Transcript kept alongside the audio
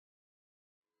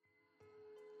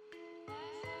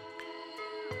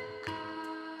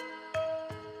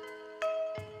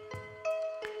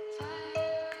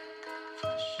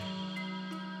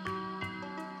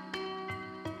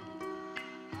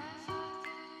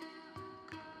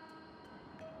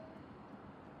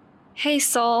Hey,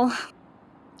 Soul.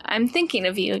 I'm thinking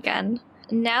of you again.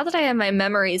 Now that I have my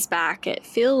memories back, it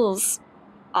feels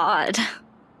odd.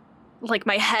 Like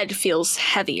my head feels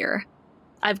heavier.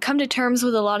 I've come to terms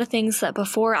with a lot of things that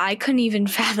before I couldn't even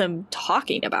fathom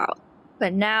talking about.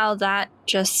 But now that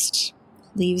just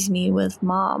leaves me with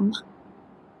Mom.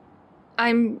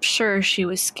 I'm sure she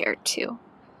was scared too.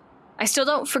 I still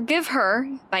don't forgive her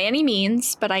by any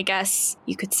means, but I guess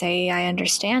you could say I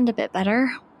understand a bit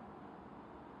better.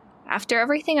 After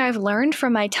everything I've learned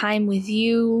from my time with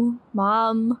you,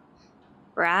 Mom,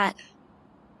 Brat,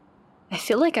 I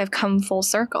feel like I've come full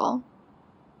circle.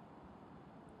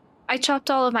 I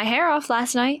chopped all of my hair off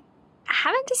last night. I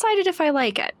haven't decided if I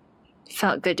like it.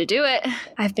 Felt good to do it.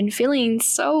 I've been feeling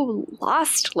so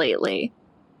lost lately.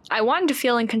 I wanted to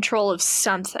feel in control of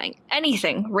something.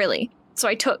 Anything, really. So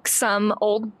I took some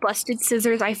old busted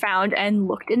scissors I found and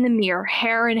looked in the mirror,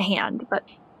 hair in hand, but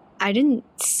I didn't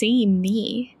see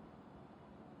me.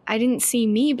 I didn't see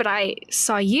me, but I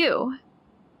saw you.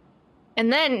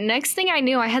 And then, next thing I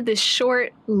knew, I had this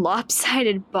short,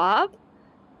 lopsided bob.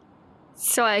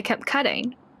 So I kept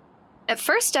cutting. At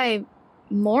first, I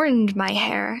mourned my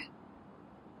hair.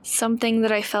 Something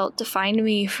that I felt defined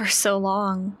me for so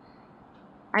long.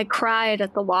 I cried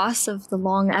at the loss of the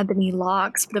long ebony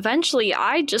locks, but eventually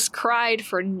I just cried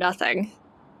for nothing.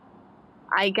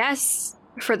 I guess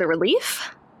for the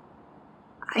relief?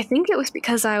 I think it was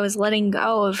because I was letting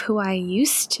go of who I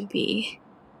used to be.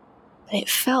 But it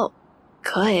felt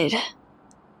good. It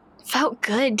felt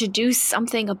good to do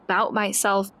something about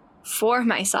myself for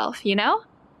myself, you know?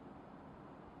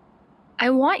 I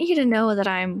want you to know that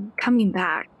I'm coming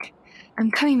back.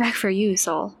 I'm coming back for you,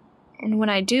 Soul. And when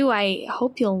I do, I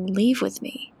hope you'll leave with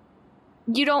me.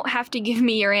 You don't have to give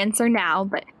me your answer now,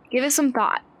 but give it some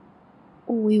thought.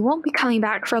 We won't be coming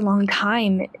back for a long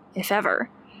time, if ever.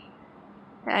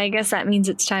 I guess that means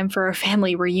it's time for a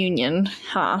family reunion,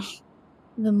 huh?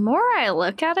 The more I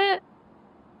look at it,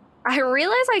 I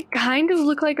realize I kind of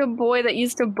look like a boy that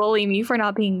used to bully me for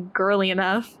not being girly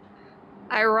enough.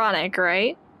 Ironic,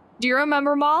 right? Do you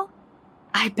remember Maul?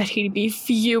 I bet he'd be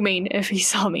fuming if he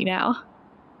saw me now.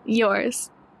 Yours,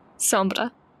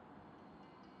 Sombra.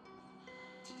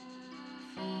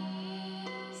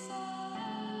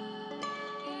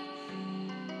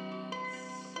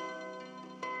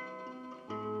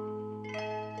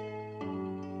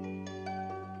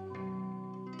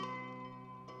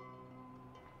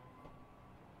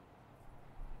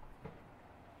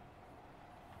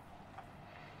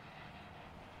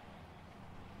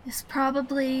 This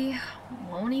probably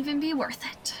won't even be worth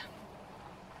it.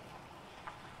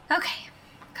 Okay,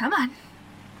 come on.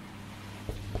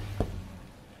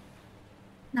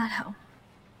 Not home.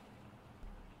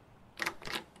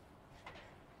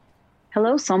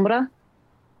 Hello, Sombra.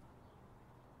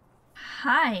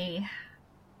 Hi.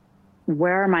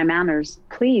 Where are my manners?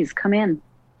 Please, come in.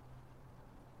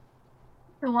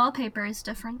 The wallpaper is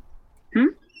different.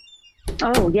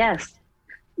 Oh, yes.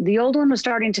 The old one was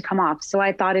starting to come off, so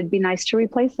I thought it'd be nice to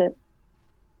replace it.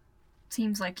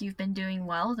 Seems like you've been doing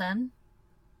well, then.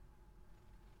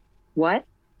 What?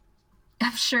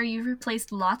 I'm sure you've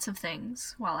replaced lots of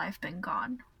things while I've been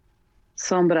gone.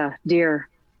 Sombra, dear,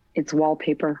 it's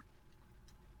wallpaper.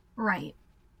 Right.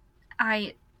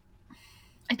 I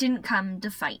didn't come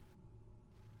to fight.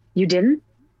 You didn't?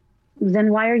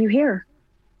 Then why are you here?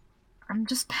 I'm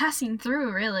just passing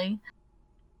through, really.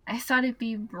 I thought it'd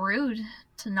be rude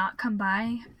to not come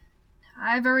by.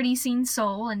 I've already seen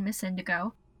Soul and Miss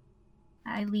Indigo.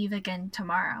 I leave again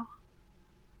tomorrow.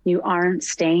 You aren't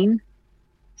staying?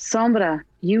 Sombra,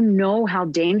 you know how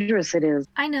dangerous it is.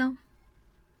 I know.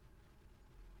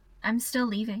 I'm still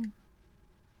leaving.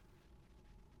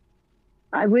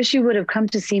 I wish you would have come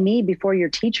to see me before your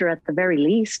teacher at the very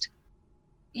least.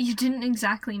 You didn't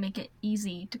exactly make it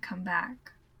easy to come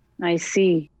back. I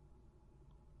see.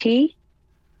 Tea?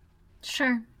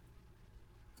 Sure.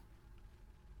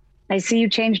 I see you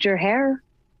changed your hair.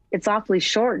 It's awfully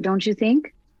short, don't you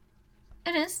think?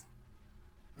 It is.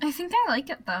 I think I like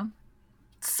it, though.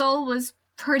 Soul was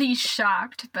pretty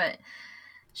shocked, but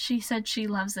she said she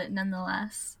loves it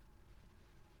nonetheless.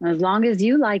 As long as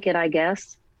you like it, I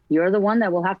guess. You're the one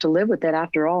that will have to live with it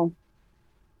after all.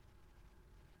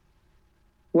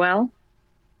 Well,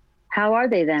 how are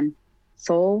they then?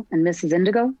 Soul and Mrs.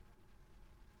 Indigo?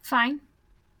 Fine.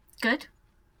 Good.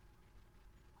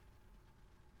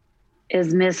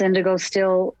 Is Miss Indigo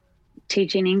still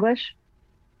teaching English?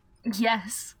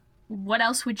 Yes. What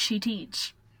else would she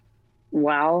teach?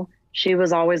 Well, she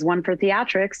was always one for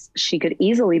theatrics. She could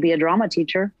easily be a drama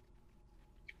teacher.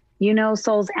 You know,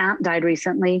 Soul's aunt died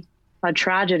recently. A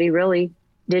tragedy, really.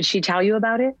 Did she tell you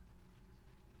about it?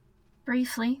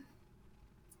 Briefly.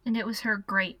 And it was her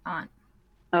great aunt.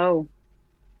 Oh.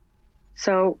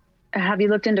 So, have you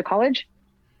looked into college?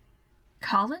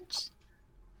 College?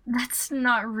 That's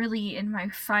not really in my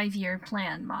 5-year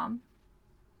plan, Mom.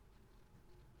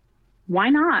 Why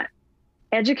not?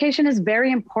 Education is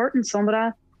very important,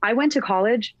 Sombra. I went to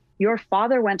college. Your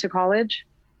father went to college.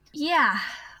 Yeah,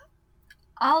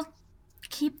 I'll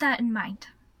keep that in mind.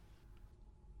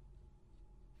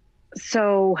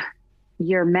 So,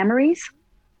 your memories?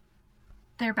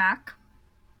 They're back.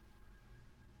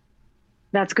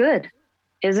 That's good,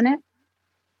 isn't it?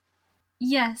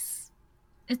 Yes,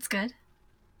 it's good.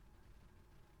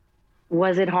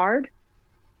 Was it hard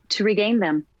to regain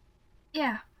them?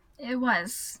 Yeah, it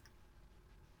was.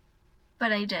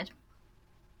 But I did.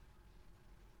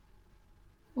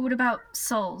 What about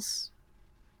souls?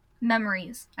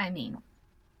 Memories, I mean.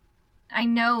 I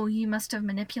know you must have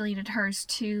manipulated hers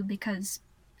too because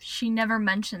she never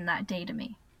mentioned that day to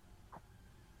me.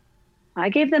 I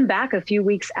gave them back a few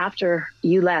weeks after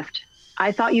you left.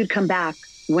 I thought you'd come back.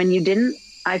 When you didn't,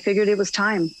 I figured it was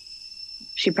time.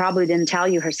 She probably didn't tell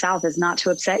you herself as not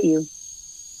to upset you.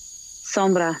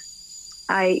 Sombra,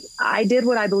 I did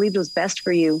what I believed was best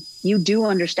for you. You do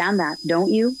understand that, don't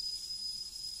you?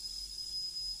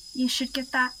 You should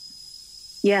get that?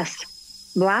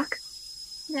 Yes. Black?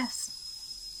 Yes.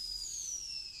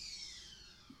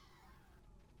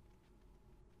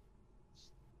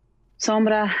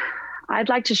 Sombra, I'd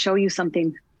like to show you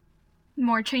something.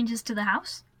 More changes to the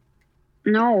house?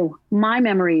 No, my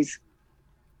memories.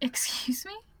 Excuse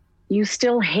me? You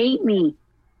still hate me.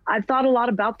 I've thought a lot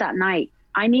about that night.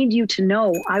 I need you to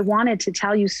know I wanted to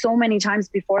tell you so many times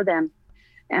before then,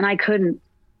 and I couldn't.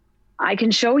 I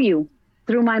can show you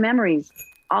through my memories.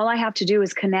 All I have to do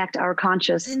is connect our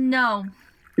conscious. No.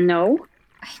 No?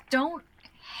 I don't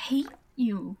hate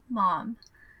you, Mom.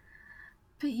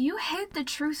 But you hid the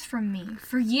truth from me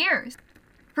for years,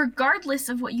 regardless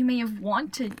of what you may have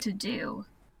wanted to do.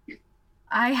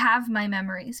 I have my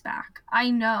memories back. I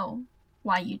know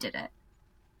why you did it.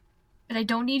 But I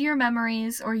don't need your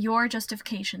memories or your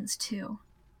justifications, too.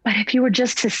 But if you were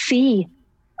just to see,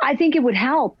 I think it would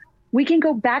help. We can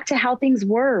go back to how things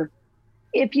were.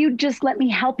 If you'd just let me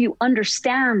help you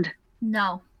understand.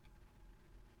 No.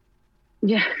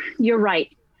 Yeah, you're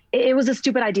right. It was a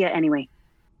stupid idea anyway.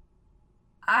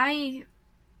 I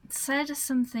said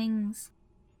some things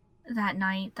that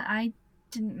night that I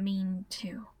didn't mean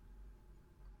to.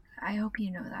 I hope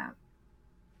you know that.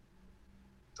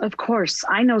 Of course,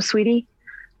 I know, sweetie.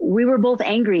 We were both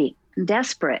angry and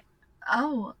desperate.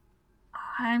 Oh,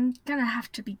 I'm gonna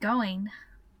have to be going.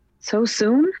 So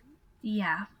soon?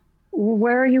 Yeah.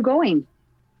 Where are you going?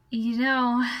 You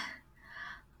know,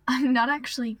 I'm not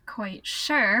actually quite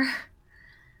sure,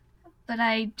 but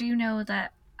I do know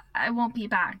that I won't be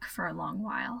back for a long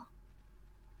while.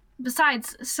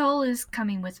 Besides, Sol is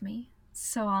coming with me,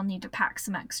 so I'll need to pack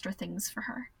some extra things for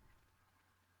her.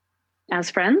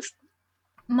 As friends?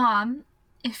 Mom,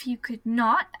 if you could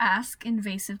not ask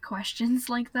invasive questions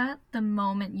like that the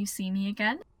moment you see me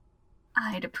again,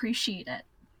 I'd appreciate it.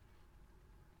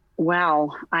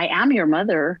 Well, I am your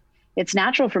mother. It's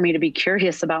natural for me to be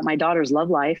curious about my daughter's love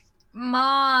life.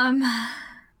 Mom!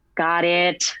 Got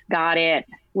it. Got it.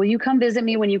 Will you come visit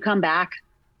me when you come back?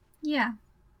 Yeah.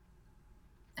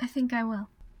 I think I will.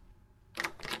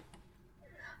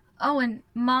 Oh, and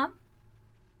Mom?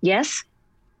 Yes?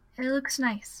 It looks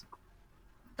nice.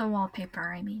 The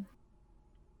wallpaper, I mean.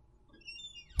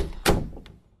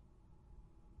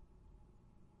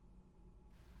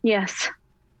 Yes.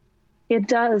 It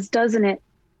does, doesn't it?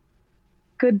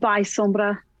 Goodbye,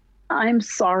 Sombra. I'm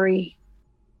sorry.